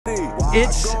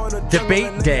It's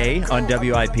debate day on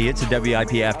WIP. It's a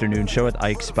WIP afternoon show with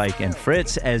Ike, Spike, and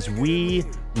Fritz as we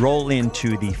roll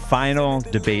into the final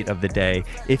debate of the day.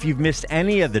 If you've missed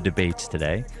any of the debates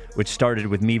today, which started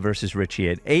with me versus Richie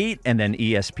at 8, and then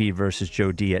ESP versus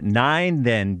Joe D at 9,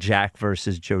 then Jack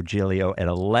versus Joe Giglio at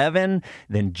 11,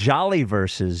 then Jolly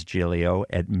versus Giglio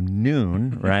at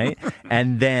noon, right?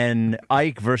 And then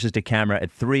Ike versus DeCamera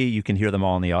at 3. You can hear them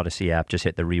all in the Odyssey app. Just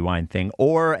hit the rewind thing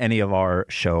or any of our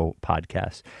show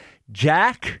podcasts.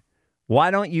 Jack, why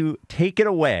don't you take it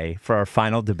away for our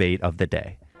final debate of the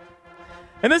day?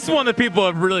 And this is one that people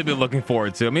have really been looking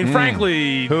forward to. I mean,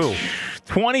 frankly, Who?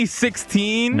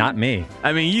 2016. Not me.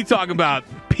 I mean, you talk about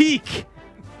peak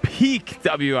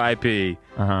WIP.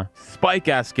 Spike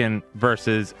Eskin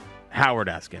versus Howard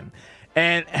Eskin.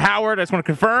 And Howard, I just want to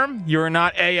confirm, you are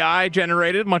not AI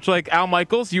generated, much like Al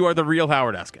Michaels. You are the real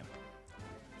Howard Eskin.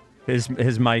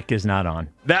 His mic is not on.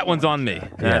 That one's on me.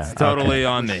 That's totally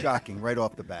on me. Shocking, right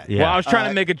off the bat. Yeah. Well, I was trying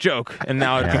to make a joke, and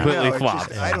now it completely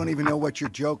flopped. I don't even know what your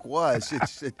joke was.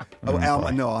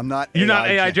 Al, no, I'm not. You're not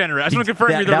AI generated. I just want to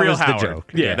confirm you're the real Howard. The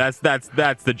joke. Yeah, that's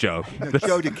the joke. No,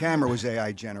 Joe DeCamera was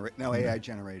AI generated. No, AI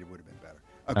generated would have been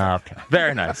better. Okay.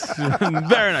 Very nice.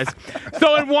 Very nice.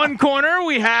 So in one corner,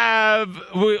 we have,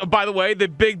 by the way, the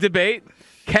big debate.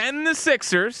 Can the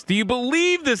Sixers, do you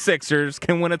believe the Sixers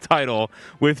can win a title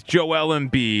with Joel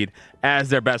Embiid as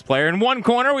their best player? In one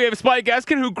corner, we have Spike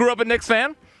Eskin, who grew up a Knicks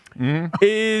fan,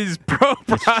 is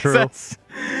pro-process,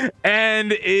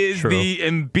 and is the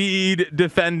Embiid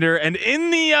defender. And in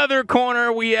the other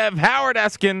corner, we have Howard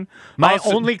Eskin. My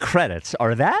only credits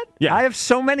are that? Yeah. I have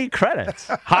so many credits.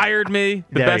 Hired me,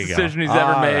 the best decision he's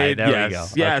ever made. Right, there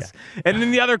yes, we go. yes. Okay. And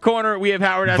in the other corner, we have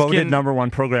Howard Eskin. Voted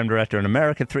 #1 program director in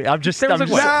America. 3. I'm just.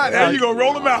 There you go.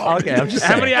 Roll them out. Okay, I'm just.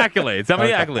 How many accolades? How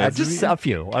many accolades? Just a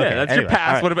few. Okay, Yeah, that's anyway, your past.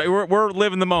 all right. What about we're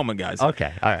living the moment, guys.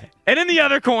 Okay, all right. And in the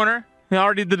other corner,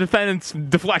 already the defendant's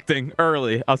deflecting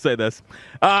early, I'll say this.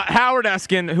 Howard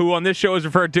Eskin, who on this show is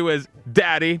referred to as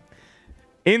Daddy,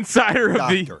 Insider of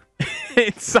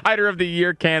the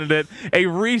Year candidate, a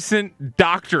recent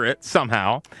doctorate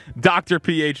somehow, Dr.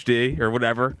 PhD or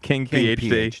whatever, King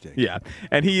PhD. Yeah,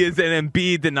 and he is an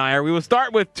Embiid denier. We will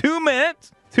start with 2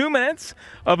 minutes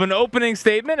of an opening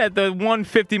statement. At the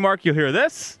 150 mark, you'll hear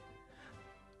this.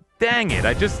 Dang it,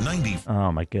 I just... 90.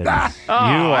 Oh, my goodness.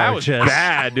 Oh, that was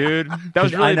bad, dude. That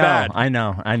was really bad. I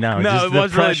know. No, just it was the really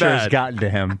pressure bad. has gotten to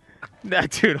him.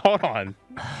 Dude, hold on.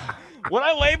 What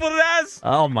I labeled it as?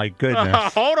 Oh, my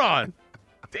goodness. Hold on.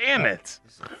 Damn it.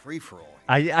 It's a free-for-all.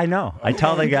 I know. I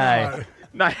tell the guy.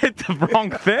 I hit the wrong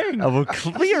thing. Well, What are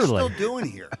you clearly. still doing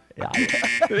here?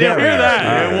 You hear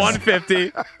that?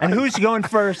 150. And who's going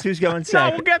first? Who's going No,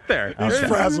 second? we'll get there. He's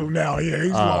frazzled now. Yeah,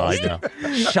 he's lost. I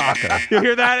know. Shocker. You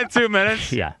hear that in 2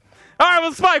 minutes? Yeah. All right,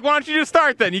 well, Spike, why don't you just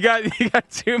start then? You got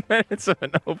 2 minutes of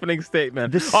an opening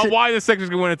statement on why the Sixers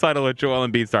can win a title with Joel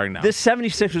Embiid starting now. The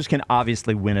 76ers can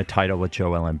obviously win a title with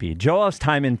Joel Embiid. Joel's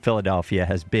time in Philadelphia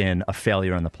has been a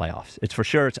failure in the playoffs. It's for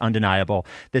sure. It's undeniable.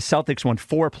 The Celtics won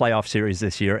 4 playoff series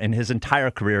this year. In his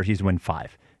entire career, he's won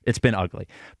 5. It's been ugly.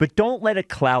 But don't let it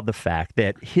cloud the fact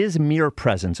that his mere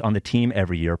presence on the team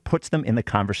every year puts them in the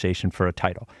conversation for a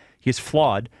title. He's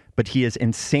flawed, but he is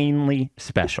insanely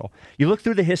special. You look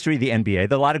through the history of the NBA,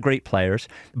 there are a lot of great players,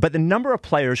 but the number of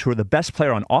players who are the best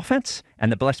player on offense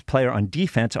and the best player on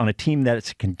defense on a team that is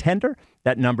a contender,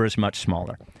 that number is much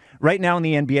smaller. Right now in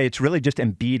the NBA, it's really just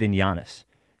Embiid and Giannis.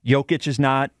 Jokic is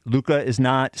not, Luka is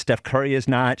not, Steph Curry is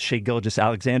not, Shai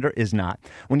Gilgeous-Alexander is not.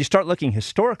 When you start looking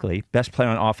historically, best player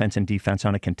on offense and defense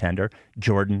on a contender,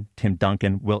 Jordan, Tim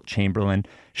Duncan, Wilt Chamberlain,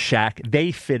 Shaq,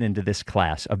 they fit into this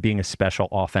class of being a special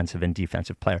offensive and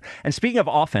defensive player. And speaking of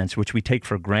offense, which we take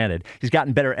for granted, he's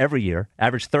gotten better every year,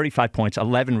 averaged 35 points,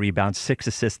 11 rebounds, 6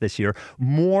 assists this year,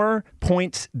 more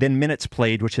points than minutes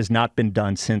played, which has not been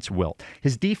done since Wilt.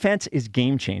 His defense is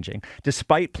game-changing.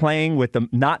 Despite playing with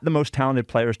not the most talented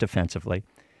players defensively,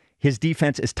 his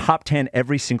defense is top 10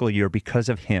 every single year because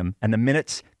of him, and the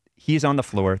minutes he's on the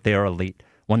floor, they are elite.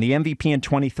 Won the MVP in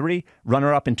 23,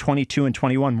 runner-up in 22 and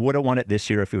 21, would have won it this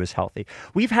year if he was healthy.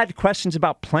 We've had questions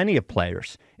about plenty of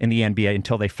players in the NBA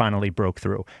until they finally broke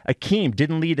through. Akeem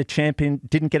didn't get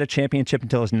a championship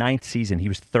until his 9th season. He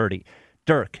was 30.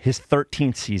 Dirk, his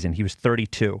 13th season, he was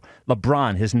 32.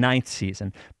 LeBron, his 9th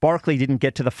season. Barkley didn't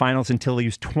get to the finals until he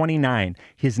was 29,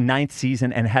 his 9th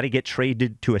season, and had to get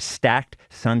traded to a stacked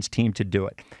Suns team to do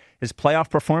it. His playoff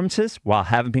performances, while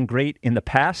haven't been great in the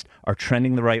past, are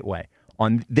trending the right way.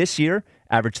 On this year,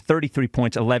 averaged 33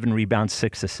 points, 11 rebounds,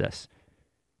 6 assists.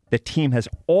 the team has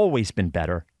always been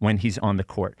better when he's on the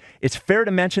court. It's fair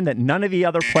to mention that none of the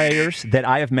other players that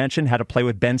I have mentioned had to play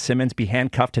with Ben Simmons, be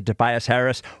handcuffed to Tobias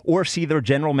Harris, or see their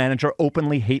general manager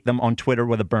openly hate them on Twitter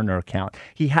with a burner account.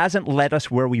 He hasn't led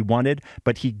us where we wanted,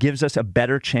 but he gives us a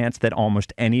better chance than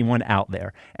almost anyone out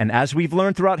there. And as we've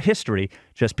learned throughout history,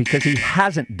 just because he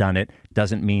hasn't done it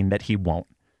doesn't mean that he won't.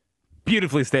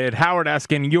 Beautifully stated. Howard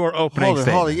Eskin, your opening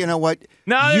statement. Hold it. You know what?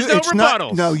 No, there's no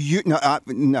rebuttals.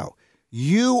 No.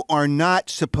 You are not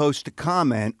supposed to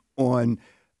comment on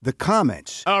the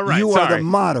comments. Oh, right. You Sorry. are the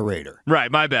moderator.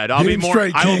 Right, my bad. I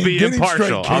will be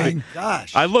impartial.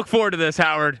 Gosh. I look forward to this,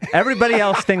 Howard. Everybody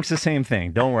else thinks the same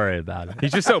thing. Don't worry about it.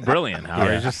 He's just so brilliant,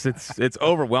 Howard. Yeah. It's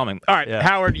overwhelming. All right,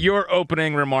 Howard, your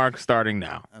opening remarks starting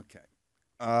now.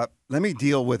 Okay. Let me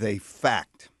deal with a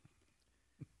fact.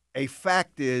 A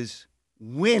fact is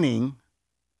winning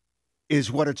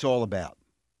is what it's all about.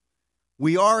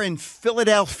 We are in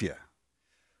Philadelphia,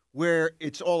 where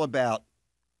it's all about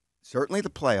certainly the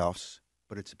playoffs,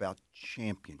 but it's about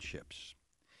championships.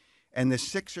 And the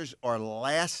Sixers are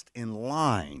last in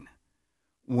line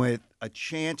with a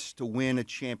chance to win a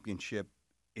championship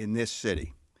in this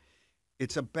city.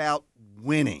 It's about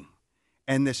winning.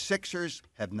 And the Sixers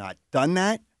have not done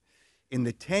that. In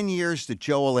the 10 years that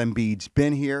Joel Embiid's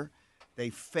been here, they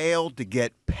failed to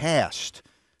get past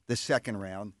the second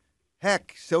round.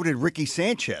 Heck, so did Ricky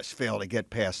Sanchez fail to get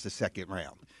past the second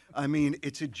round. I mean,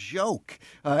 it's a joke.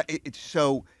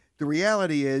 So the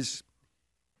reality is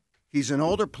he's an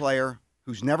older player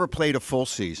who's never played a full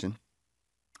season.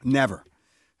 Never.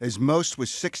 His most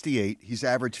was 68. He's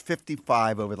averaged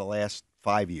 55 over the last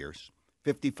 5 years,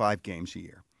 55 games a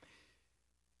year.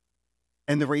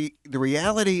 And the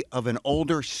reality of an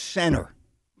older center,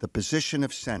 the position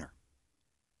of center,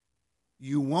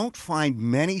 you won't find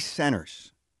many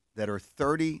centers that are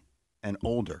 30 and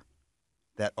older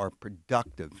that are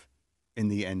productive in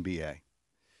the NBA.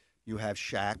 You have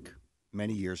Shaq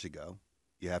many years ago.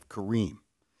 You have Kareem.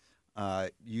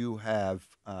 You have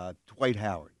Dwight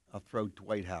Howard. I'll throw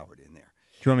Dwight Howard in there.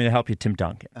 Do you want me to help you, Tim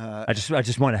Duncan? I just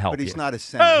want to help you. But he's not a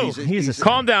center. Oh, he's a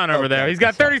calm down over there. He's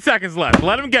got 30 seconds left.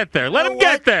 Let him get there. Let him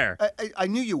get there. I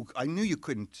knew you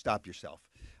couldn't stop yourself.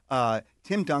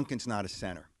 Tim Duncan's not a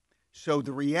center. So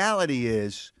the reality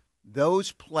is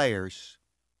those players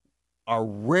are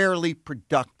rarely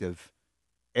productive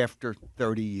after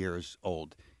 30 years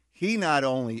old. He not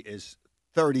only is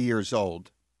 30 years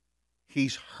old,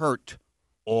 he's hurt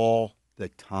all the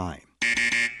time.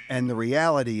 And the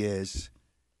reality is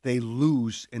they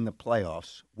lose in the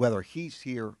playoffs, whether he's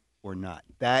here or not.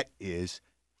 That is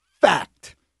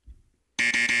fact.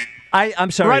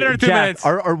 I'm sorry, Right under 2 Jeff, minutes.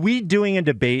 Are we doing a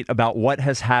debate about what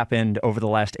has happened over the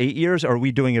last 8 years, or are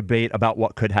we doing a debate about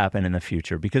what could happen in the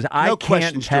future? Because I No can't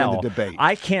questions during tell. the debate.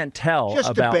 I can't tell Just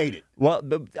about. debate it. Well,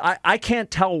 I can't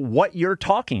tell what you're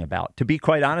talking about, to be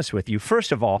quite honest with you.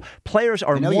 First of all, players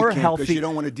are more you can't healthy. because you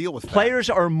don't want to deal with facts. Players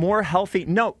are more healthy.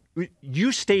 No,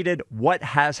 you stated what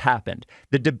has happened.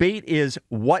 The debate is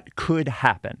what could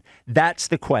happen. That's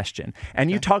the question. And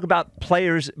you talk about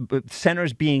players,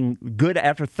 centers being good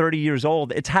after 30 years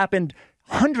old. It's happened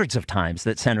hundreds of times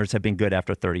that centers have been good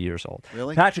after 30 years old.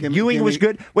 Really? Patrick Ewing was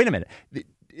good. Wait a minute.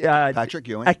 Patrick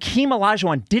Ewing? Akeem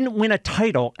Olajuwon didn't win a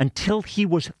title until he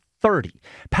was 30.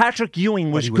 Patrick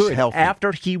Ewing was good healthy.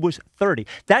 after he was 30.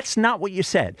 That's not what you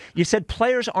said. You said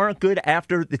players aren't good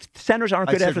after the centers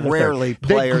aren't good after they're 30. Rarely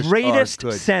players the greatest are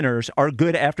good. centers are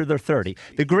good after they're 30.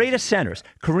 The greatest centers: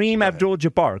 Kareem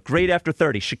Abdul-Jabbar, great after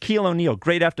 30. Shaquille O'Neal,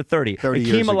 great after 30. 30 Akeem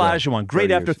years ago. Olajuwon,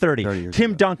 great 30 after years. 30. 30 years Tim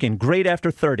ago. Duncan, great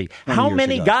after 30. 20 How years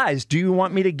many ago. guys do you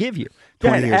want me to give you? Go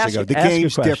 20 ahead, years ago. The ask game's your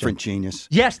question. different, genius.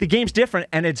 Yes, the game's different,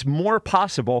 and it's more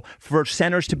possible for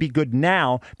centers to be good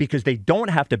now because they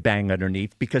don't have to bang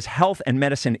underneath, because health and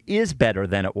medicine is better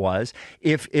than it was.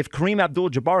 If Kareem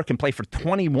Abdul-Jabbar can play for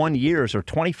 21 years or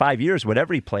 25 years,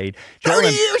 whatever he played. 30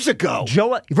 years ago.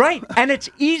 Right, and it's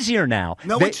easier now.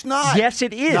 No, it's not. Yes,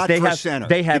 it is. Not they for have center.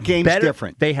 They have the game's better,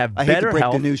 different. They have I hate better to break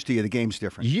health. the news to you. The game's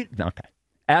different. Okay.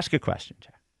 Ask a question,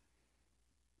 Jeff.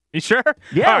 You sure?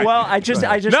 Yeah, All right. well, I just No,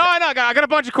 I got a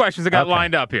bunch of questions I got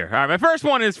lined up here. All right, my first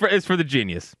one is for the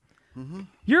genius. Mm-hmm.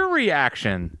 Your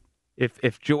reaction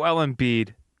if Joel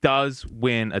Embiid does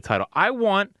win a title. I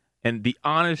want, and the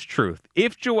honest truth,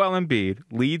 if Joel Embiid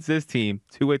leads this team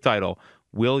to a title,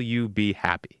 will you be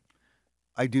happy?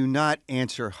 I do not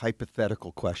answer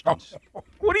hypothetical questions.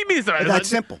 What do you mean? That's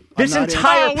simple. This I'm not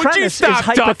entire would you premise is stop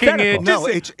ducking hypothetical. it? No,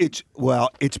 Just-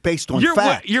 it's based on You're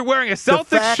fact. you're wearing a Celtics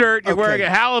fact- shirt. You're wearing a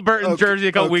okay. Halliburton Okay, jersey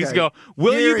a couple weeks okay. ago.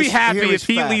 Will you be happy Here if is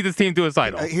he fact. leads his team to a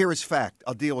title? Here is fact.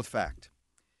 I'll deal with fact.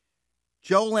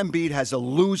 Joel Embiid has a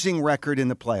losing record in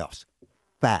the playoffs.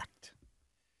 Fact.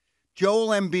 Joel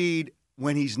Embiid,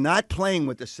 when he's not playing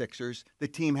with the Sixers, the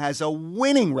team has a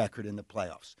winning record in the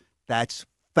playoffs. That's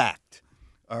fact.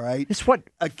 All right? It's what,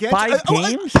 5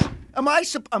 games? Am I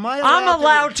allowed I'm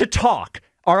allowed to talk.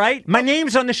 All right? My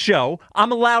name's on the show.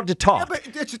 I'm allowed to talk. Yeah,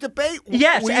 but it's a debate.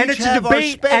 Yes, we and each it's a have our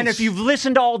debate. space. And if you've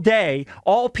listened all day,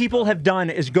 all people have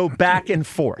done is go back and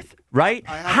forth. Right?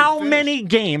 How many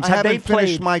games have they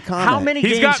played? My comment. How many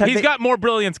He's games got got more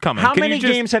brilliance coming. How many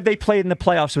games have they played in the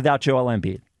playoffs without Joel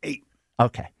Embiid? 8.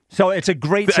 Okay. So it's a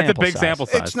great sample size. That's a big sample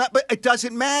size. It's not, but it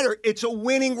doesn't matter. It's a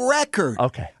winning record.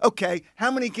 Okay. Okay.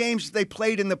 How many games they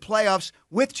played in the playoffs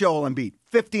with Joel Embiid?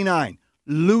 59.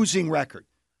 Losing record.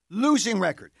 Losing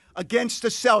record. Against the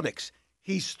Celtics,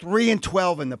 he's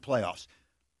 3-12 in the playoffs.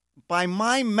 By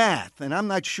my math, and I'm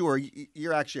not sure,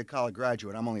 you're actually a college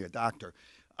graduate. I'm only a doctor.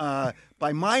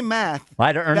 By my math,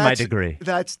 I'd earned my degree.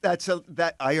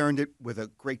 That I earned it with a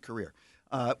great career,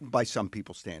 by some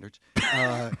people's standards.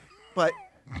 But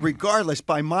regardless,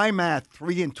 by my math,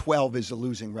 3-12 is a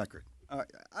losing record.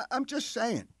 I'm just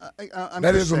saying.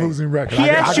 That is a losing record. He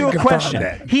asked you a question.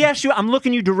 That. He asked you, I'm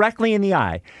looking you directly in the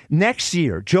eye. Next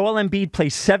year, Joel Embiid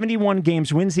plays 71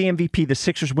 games, wins the MVP, the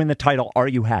Sixers win the title. Are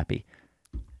you happy?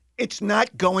 It's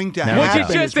not going to Would happen.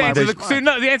 you just answer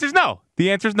no, the answer is no.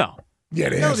 The answer is no. Yeah,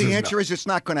 the answer is it's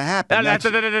not going to happen.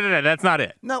 That's not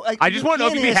it. No, I just want to know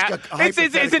if you be happy.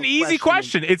 It's an easy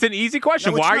question. It's an easy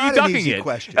question. No, Why are you ducking it?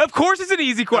 Question. Of course, it's an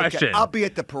easy question. Okay, I'll be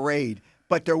at the parade,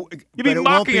 but You'll be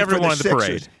mocking everyone at the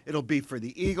parade. It'll be for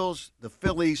the Eagles, the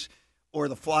Phillies, or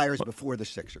the Flyers before the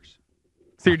Sixers.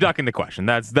 So you're ducking the question.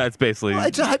 That's basically. Well,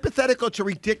 it's a hypothetical. It's a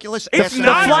ridiculous. It's The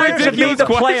not Flyers have made the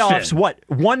ridiculous playoffs,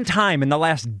 one time in the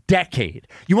last decade.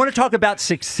 You want to talk about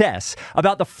success,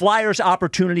 about the Flyers'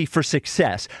 opportunity for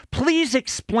success. Please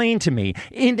explain to me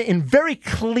in very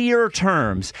clear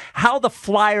terms how the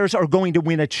Flyers are going to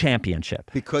win a championship.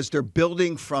 Because they're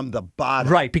building from the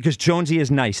bottom. Right, because Jonesy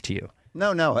is nice to you.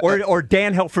 No. Or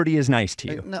Dan Helferty is nice to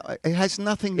you. No, it has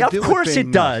nothing to do with Of course being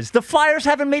it does. nice. The Flyers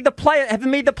haven't made the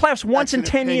playoffs once in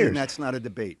 10 years. That's not a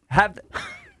debate.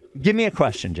 Give me a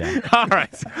question, Jack. All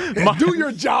right. Do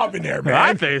your job in there, man.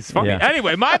 I think it's funny. Yeah.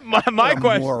 Anyway, my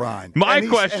question. Moron.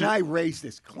 Question. And I raised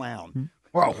this clown.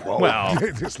 Well,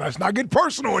 let's not get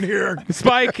personal in here.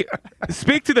 Spike,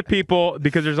 speak to the people,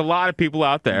 because there's a lot of people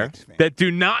out there that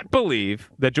do not believe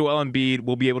that Joel Embiid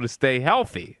will be able to stay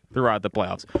healthy throughout the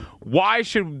playoffs. Why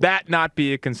should that not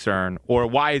be a concern, or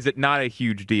why is it not a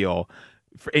huge deal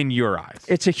in your eyes?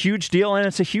 It's a huge deal, and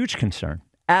it's a huge concern.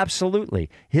 Absolutely.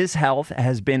 His health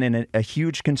has been a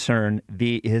huge concern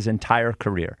his entire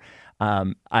career.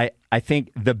 I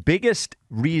think the biggest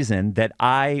reason that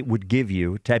I would give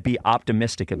you to be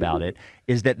optimistic about it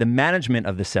is that the management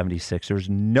of the 76ers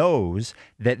knows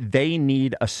that they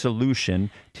need a solution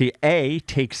to, A,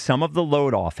 take some of the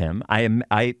load off him.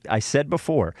 I said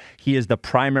before, he is the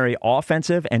primary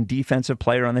offensive and defensive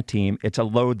player on the team. It's a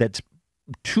load that's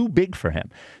too big for him.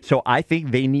 So I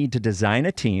think they need to design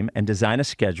a team and design a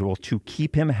schedule to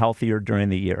keep him healthier during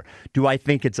the year. Do I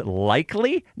think it's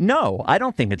likely? No, I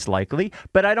don't think it's likely,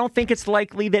 but I don't think it's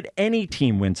likely that any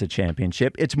team wins a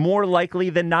championship. It's more likely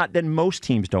than not that most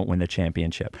teams don't win the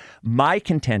championship. My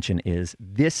contention is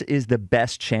this is the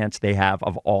best chance they have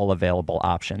of all available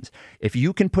options. If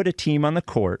you can put a team on the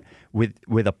court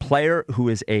with a player who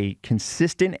is a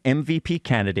consistent MVP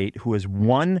candidate, who has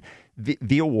won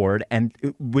the award, and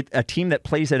with a team that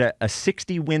plays at a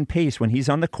 60-win pace when he's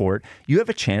on the court, you have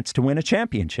a chance to win a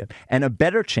championship, and a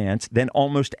better chance than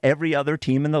almost every other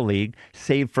team in the league,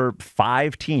 save for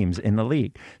 5 teams in the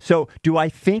league. So do I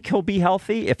think he'll be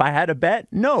healthy? If I had a bet,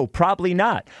 no, probably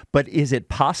not. But is it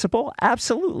possible?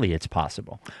 Absolutely, it's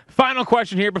possible. Final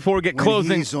question here before we get closing.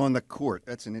 When he's on the court.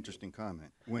 That's an interesting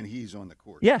comment. When he's on the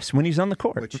court. Yes, when he's on the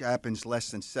court. Which happens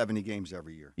less than 70 games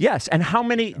every year. Yes, and how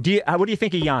many what do you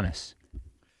think of Giannis?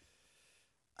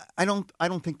 I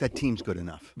don't think that team's good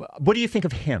enough. What do you think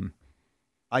of him?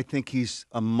 I think he's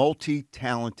a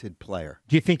multi-talented player.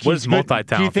 Do you think he's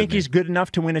multi-talented? Do you think he's good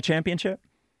enough to win a championship?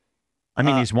 I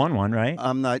mean, he's won one, right?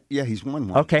 I'm not. Yeah, he's won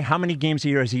one. Okay, how many games a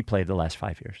year has he played the last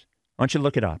 5 years? Why don't you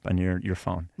look it up on your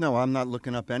phone? No, I'm not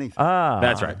looking up anything.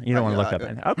 That's right. You don't want to look up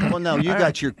anything. Okay. Well, no, you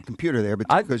got your computer there, but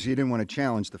because you didn't want to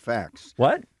challenge the facts.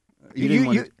 What? You didn't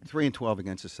want 3-12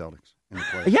 against the Celtics in the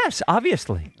playoffs. Yes,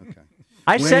 obviously. Okay.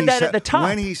 I said that at the top.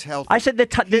 When he's healthy. I said the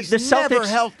Celtics never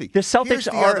healthy. The Celtics Here's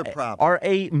the other problem. are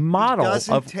a model He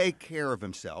doesn't of take care of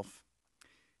himself.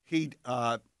 He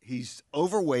He's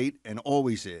overweight and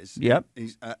always is. Yep.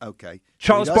 He's okay.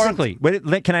 Charles So he doesn't- Barkley.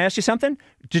 Wait, can I ask you something?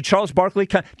 Did Charles Barkley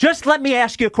come? Just let me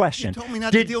ask you a question. You told me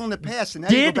not to deal in the past, and now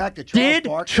you go back to Charles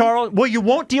Barkley. Well, you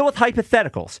won't deal with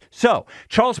hypotheticals. So,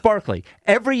 Charles Barkley,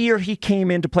 every year he came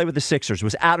in to play with the Sixers,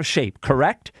 was out of shape,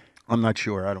 correct? I'm not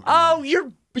sure. I don't. Oh,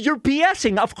 you're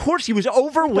BSing. Of course, he was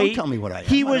overweight. Don't tell me what I am.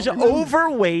 He I was don't remember.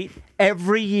 overweight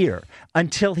every year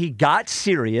until he got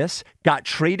serious, got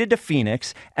traded to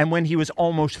Phoenix, and when he was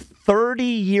almost 30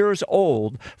 years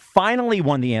old, finally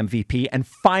won the MVP and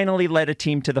finally led a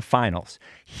team to the finals.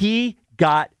 He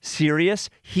got serious.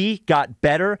 He got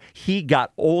better. He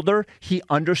got older. He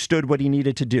understood what he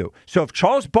needed to do. So if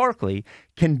Charles Barkley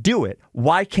can do it,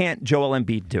 why can't Joel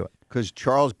Embiid do it? Because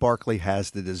Charles Barkley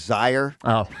has the desire.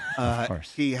 Oh, of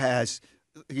course. He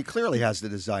clearly has the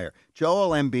desire. Joel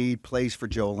Embiid plays for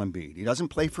Joel Embiid. He doesn't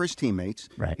play for his teammates.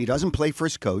 Right. He doesn't play for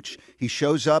his coach. He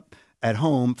shows up at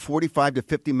home 45 to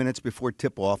 50 minutes before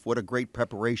tip-off. What a great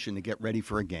preparation to get ready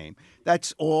for a game.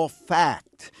 That's all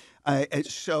fact.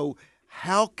 So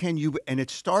how can you – and it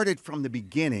started from the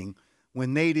beginning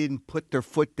when they didn't put their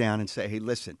foot down and say, hey,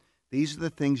 listen, these are the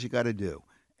things you got to do.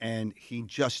 And he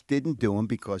just didn't do them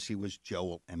because he was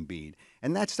Joel Embiid.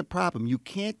 And that's the problem. You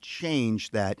can't change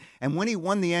that. And when he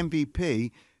won the MVP,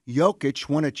 Jokic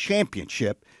won a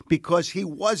championship because he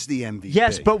was the MVP.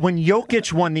 Yes, but when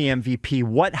Jokic won the MVP,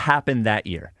 what happened that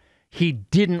year? He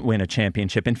didn't win a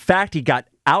championship. In fact, he got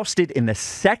ousted in the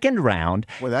second round.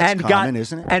 Well, that's common,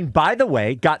 isn't it? And by the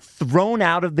way, got thrown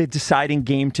out of the deciding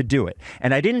game to do it.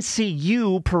 And I didn't see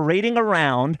you parading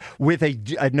around with a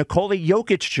Nikola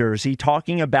Jokic jersey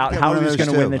talking about how he was going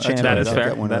to win the championship. That is fair.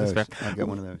 I'll get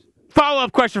one of those.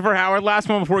 Follow-up question for Howard. Last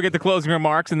one before we get to closing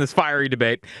remarks in this fiery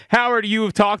debate. Howard, you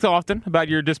have talked often about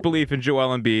your disbelief in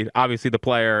Joel Embiid, obviously the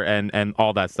player and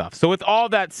all that stuff. So with all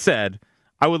that said,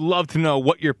 I would love to know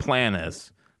what your plan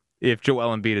is if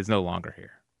Joel Embiid is no longer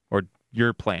here, or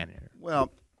your plan here.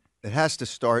 Well, it has to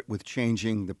start with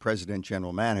changing the president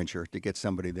general manager to get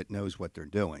somebody that knows what they're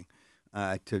doing,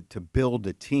 to build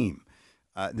a team.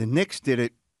 The Knicks did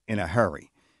it in a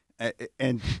hurry.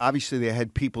 And obviously they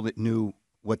had people that knew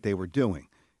what they were doing.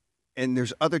 And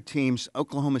there's other teams.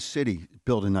 Oklahoma City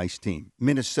built a nice team.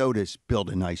 Minnesota's built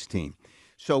a nice team.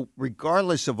 So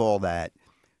regardless of all that,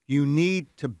 you need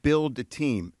to build a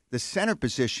team. The center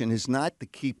position is not the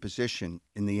key position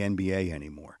in the NBA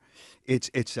anymore. It's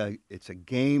a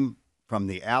game from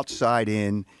the outside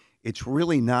in. It's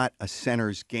really not a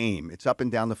center's game. It's up and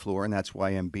down the floor, and that's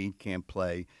why Embiid can't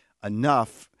play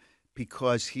enough,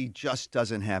 because he just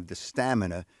doesn't have the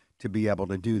stamina to be able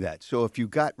to do that. So if you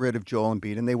got rid of Joel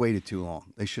Embiid, and they waited too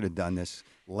long, they should have done this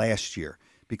last year,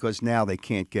 because now they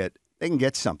can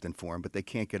get something for him, but they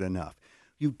can't get enough.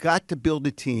 You've got to build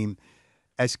a team.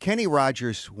 As Kenny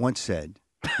Rogers once said,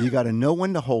 you got to know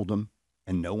when to hold them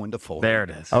and know when to fold There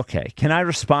them. it is. Okay, can I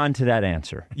respond to that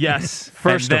answer? Yes.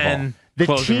 First and of all, then the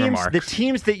closing remarks. the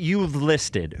teams that you've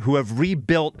listed who have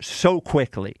rebuilt so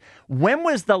quickly, when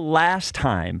was the last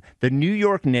time the New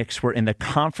York Knicks were in the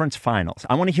conference finals?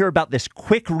 I want to hear about this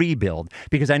quick rebuild,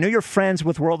 because I know you're friends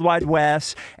with Worldwide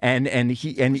Wes, and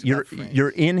you're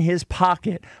in his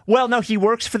pocket. Well, no, he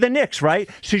works for the Knicks, right?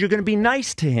 So you're going to be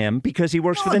nice to him because he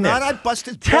works for the Knicks. I bust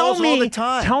his balls all the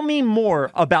time. Tell me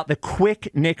more about the quick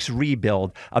Knicks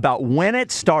rebuild, about when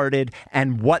it started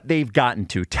and what they've gotten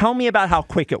to. Tell me about how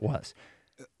quick it was.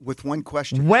 With one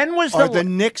question. When was Are the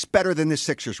Knicks better than the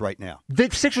Sixers right now? The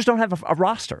Sixers don't have a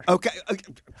roster. Okay.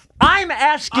 I'm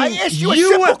asking I asked you a you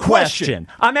simple a question.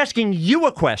 I'm asking you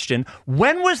a question.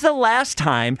 When was the last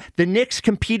time the Knicks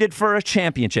competed for a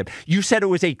championship? You said it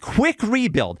was a quick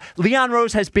rebuild. Leon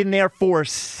Rose has been there for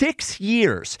 6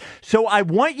 years. So I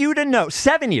want you to know,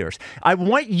 7 years. I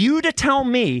want you to tell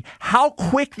me how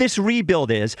quick this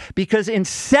rebuild is, because in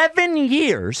 7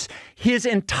 years, his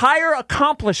entire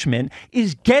accomplishment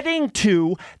is getting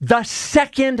to the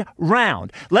second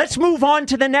round. Let's move on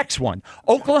to the next one.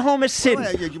 Oklahoma City.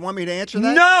 You want me to answer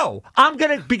that? No,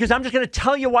 because I'm just gonna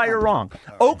tell you why you're wrong.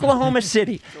 Oklahoma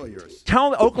City.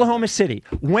 Tell Oklahoma City.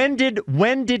 When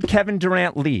did Kevin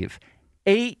Durant leave?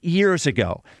 8 years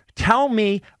ago. Tell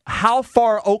me how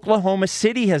far Oklahoma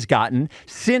City has gotten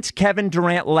since Kevin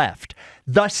Durant left.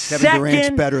 Kevin Durant's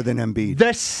better than Embiid.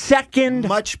 The second.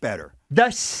 Much better. The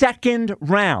second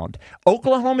round.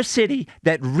 Oklahoma City,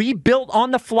 that rebuilt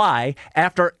on the fly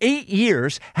after 8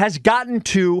 years, has gotten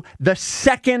to the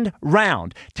second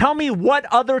round. Tell me what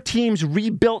other teams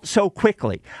rebuilt so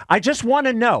quickly. I just want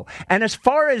to know. And as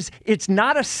far as it's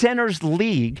not a center's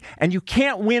league and you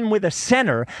can't win with a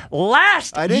center,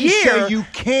 I didn't say you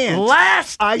can't.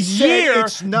 I said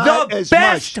it's not the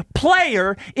best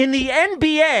player in the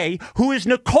NBA, who is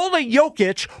Nikola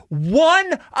Jokic,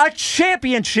 won a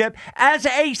championship as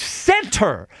a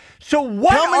center. So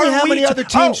what how many other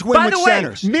teams win with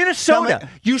centers? Minnesota.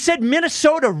 You said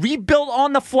Minnesota rebuilt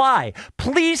on the fly.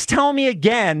 Please tell me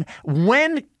again,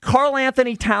 when Karl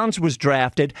Anthony Towns was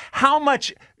drafted, how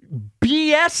much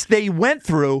BS they went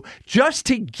through just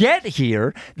to get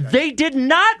here. They did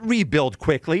not rebuild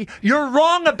quickly. You're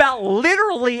wrong about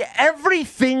literally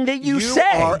everything that you say.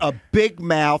 You are a big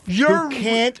mouth who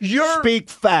can't speak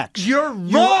facts. You're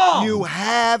wrong. You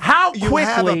have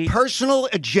a personal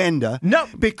agenda. No,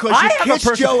 because you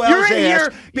kissed Joel's ass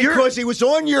because he was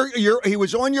on your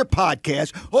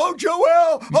podcast. Oh,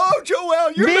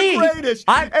 Joel, you're the greatest.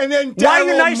 And then why are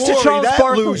you nice to Charles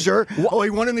Barkley? Loser. Oh, he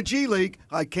won in the G League.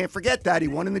 I can't forget that. He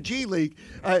won in the G League.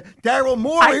 Daryl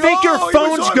Morey. I think your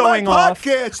phone's going off.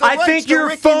 I think your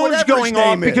phone's going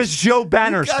off because Joe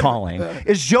Banner's calling.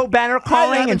 Is Joe Banner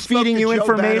calling and feeding you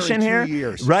information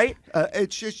here? Right?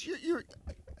 It's just you're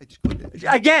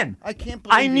again. I can't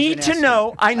believe I need to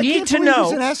know. I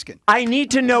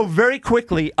need to know very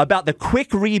quickly about the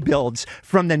quick rebuilds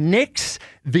from the Knicks,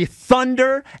 the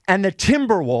Thunder, and the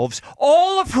Timberwolves,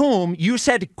 all of whom you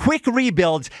said quick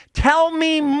rebuilds. Tell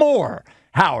me more,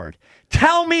 Howard.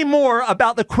 Tell me more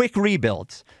about the quick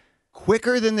rebuilds.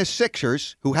 Quicker than the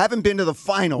Sixers, who haven't been to the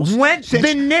finals.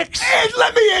 The Knicks. And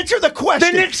let me answer the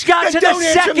question. The Knicks got to the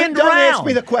second round. Don't ask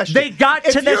me the question. They got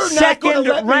to the second round. If you're not going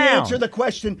to let me answer the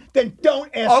question, then don't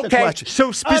ask the question. Okay,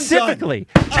 so specifically,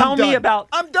 tell me about...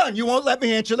 I'm done. You won't let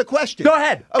me answer the question. Go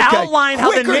ahead. Okay. Outline how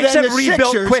the Knicks have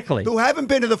rebuilt Sixers, quickly. Who haven't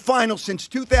been to the finals since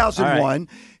 2001,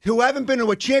 who haven't been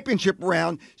to a championship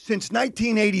round since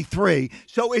 1983.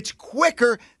 So it's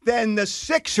quicker than the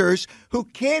Sixers, who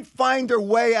can't find their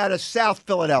way out of South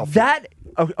Philadelphia.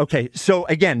 Okay, so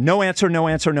again, no answer,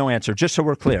 just so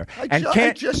we're clear.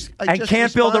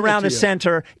 Can't build around a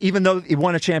center, even though he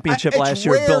won a championship last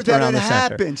year, built around the center.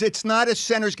 Happens. It's not a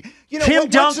center's... Tim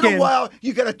Duncan, once in a while,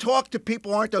 you got to talk to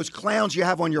people, aren't those clowns you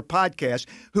have on your podcast,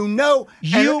 who know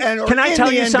and can I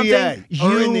tell you something?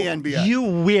 In the NBA. You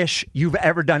wish you've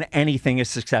ever done anything as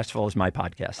successful as my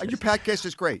podcast is. Your podcast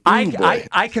is great.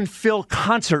 I can fill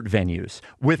concert venues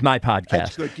with my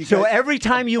podcast. That's good. So every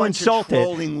time you insult it...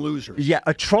 trolling losers. Yeah,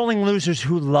 trolling losers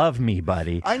who love me,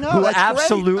 buddy. I know. Who that's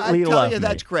absolutely great. love me.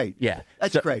 That's great. Yeah.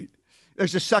 That's great.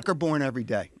 There's a sucker born every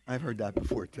day. I've heard that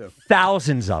before, too.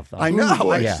 Thousands of them. I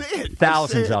know. I see it.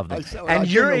 Thousands of them. And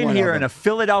you're in here in a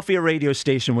Philadelphia radio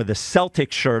station with a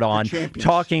Celtics shirt on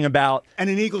talking about... And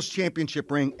an Eagles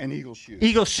championship ring and Eagles shoes.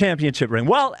 Eagles championship ring.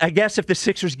 Well, I guess if the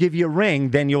Sixers give you a ring,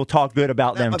 then you'll talk good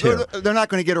about them, too. They're not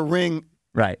going to get a ring.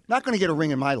 Right. Not going to get a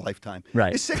ring in my lifetime.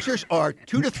 Right. The Sixers are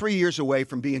 2 to 3 years away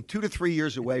from being 2 to 3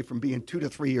 years away from being 2 to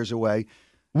 3 years away.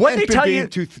 What they tell you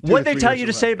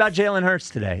to say about Jalen Hurts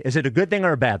today? Is it a good thing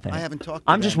or a bad thing? I haven't talked.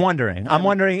 I'm just wondering. I'm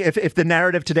wondering if the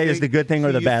narrative today is the good thing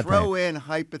or the bad thing. You throw in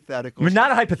hypotheticals. We're not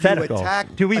a hypothetical.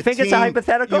 Do we think it's a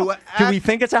hypothetical? Do we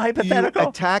think it's a hypothetical? You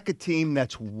attack a team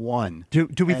that's won. Do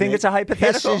we think it's a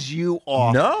hypothetical? It pisses you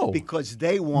off. No, because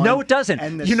they won. No, it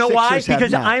doesn't. You know why?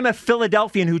 Because I'm a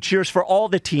Philadelphian who cheers for all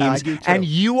the teams, and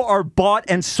you are bought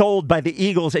and sold by the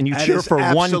Eagles, and you cheer for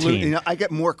one team. I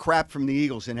get more crap from the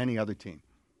Eagles than any other team.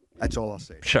 That's all I'll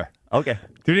say. Sure. Okay.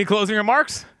 Do you need closing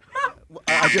remarks?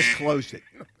 I just closed it.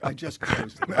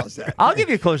 How's that? I'll give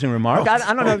you a closing remark. I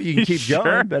don't know if you can keep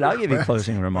going, but I'll give you a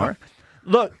closing remark.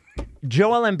 Look,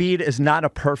 Joel Embiid is not a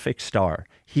perfect star.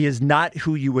 He is not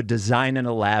who you would design in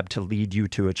a lab to lead you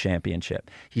to a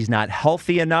championship. He's not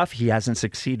healthy enough. He hasn't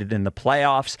succeeded in the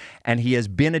playoffs, and he has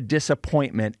been a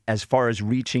disappointment as far as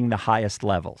reaching the highest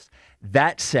levels.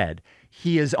 That said,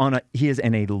 he is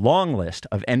in a long list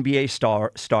of NBA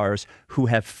stars who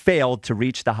have failed to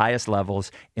reach the highest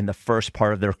levels in the first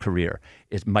part of their career.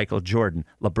 It's Michael Jordan,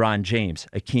 LeBron James,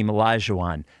 Hakeem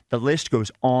Olajuwon. The list goes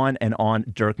on and on.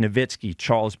 Dirk Nowitzki,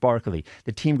 Charles Barkley.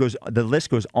 The list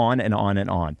goes on and on and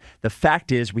on. The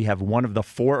fact is, we have one of the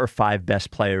 4 or 5 best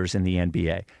players in the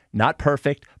NBA. Not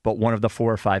perfect, but one of the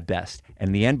 4 or 5 best.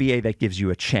 And the NBA, that gives you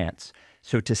a chance.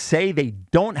 So to say they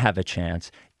don't have a chance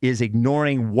is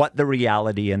ignoring what the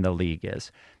reality in the league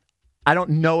is. I don't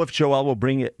know if Joel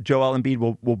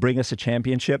Embiid will bring us a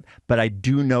championship, but I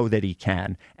do know that he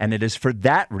can. And it is for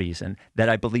that reason that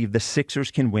I believe the Sixers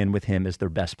can win with him as their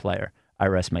best player. I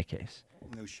rest my case.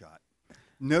 No shot.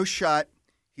 No shot.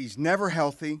 He's never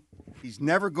healthy. He's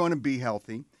never going to be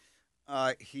healthy.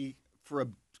 For a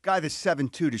guy that's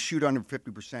 7'2", to shoot under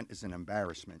 50% is an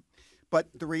embarrassment. But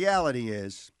the reality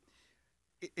is,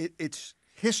 it's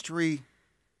history.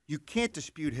 You can't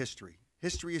dispute history.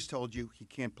 History has told you he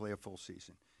can't play a full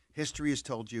season. History has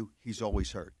told you he's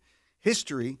always hurt.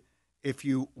 History, if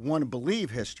you want to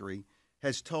believe history,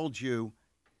 has told you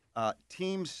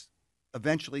teams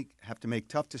eventually have to make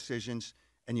tough decisions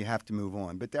and you have to move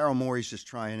on. But Daryl Morey's just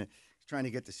trying to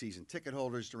get the season ticket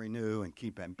holders to renew and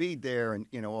keep Embiid there and,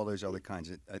 all those other kinds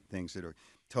of things that are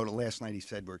total. Last night he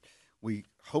said we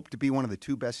hope to be one of the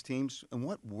 2 best teams. And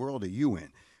what world are you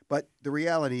in? But the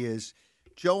reality is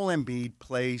Joel Embiid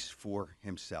plays for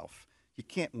himself. You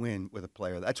can't win with a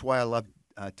player. That's why I love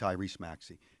Tyrese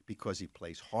Maxey, because he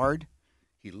plays hard,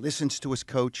 he listens to his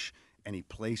coach, and he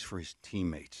plays for his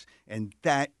teammates. And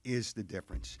that is the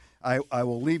difference. I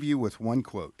will leave you with one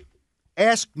quote.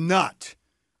 Ask not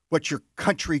what your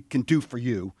country can do for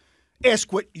you.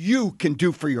 Ask what you can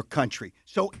do for your country.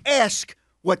 So ask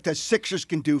what the Sixers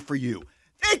can do for you.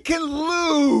 They can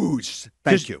lose.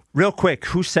 Thank you. Real quick,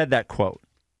 who said that quote?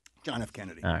 John F.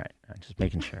 Kennedy. All right. Just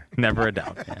making sure. Never a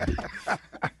doubt. Yeah.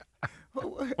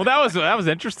 Well, that was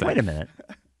interesting. Wait a minute.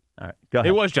 All right. Go ahead.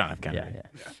 It was John F. Kennedy.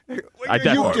 Yeah. I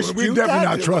definitely. We're definitely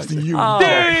not trusting you. Oh, Dude,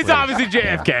 it's obviously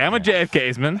JFK. I'm a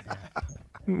JFK's man.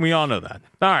 We all know that.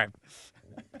 All right.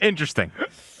 Interesting.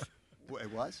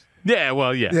 It was? Yeah,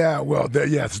 well, yeah. Yeah, well,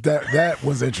 yes, that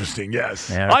was interesting, yes.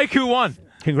 Yeah. Ike, who won?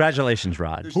 Congratulations,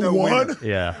 Rod. There's Who no won? winner.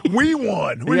 Yeah. We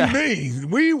won. What Yeah. do you mean?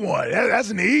 We won.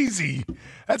 That's easy.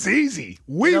 That's easy.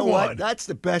 We You know won. what? That's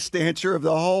the best answer of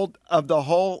the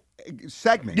whole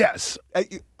segment. Yes.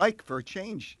 Ike, for a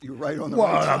change, you're right on the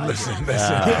Well, right side. listen.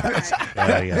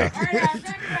 There you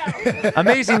go.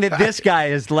 Amazing that this guy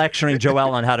is lecturing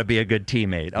Joel on how to be a good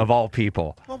teammate, of all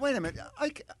people. Well, wait a minute.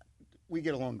 Ike, we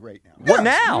get along great now. Well,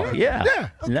 now, yeah.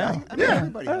 Okay. No. I mean,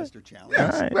 everybody has their challenges.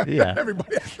 All right. Yeah.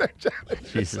 Everybody has their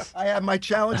challenge. Jesus. I have my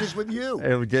challenges with you.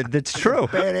 It's true.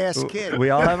 Badass kid. We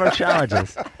all have our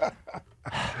challenges.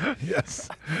 Yes.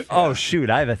 Oh, shoot.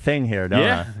 I have a thing here, don't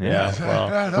Yeah. I? Yeah.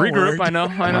 Well, Don't Regroup. worry. I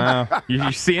know.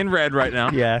 You're seeing red right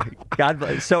now. yeah. God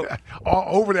bless. So,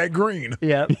 All over that green.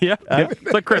 yeah. Yeah.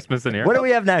 It's like Christmas in here. What do we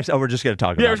have next? Oh, we're just going to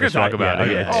talk about it. Yeah, we're just gonna talk about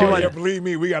it. Yeah. Yeah. Oh, yeah, believe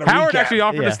me, we got to Howard recap. actually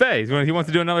offered Yeah. to stay. He wants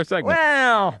to do another segment.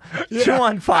 Well,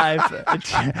 215.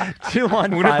 We're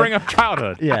going to bring up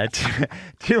childhood. Yeah,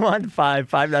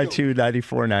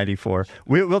 215-592-9494.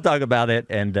 We'll talk about it,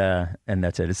 and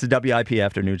that's it. It's the WIP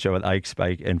Afternoon Show with Ike,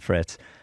 Spike, and Fritz.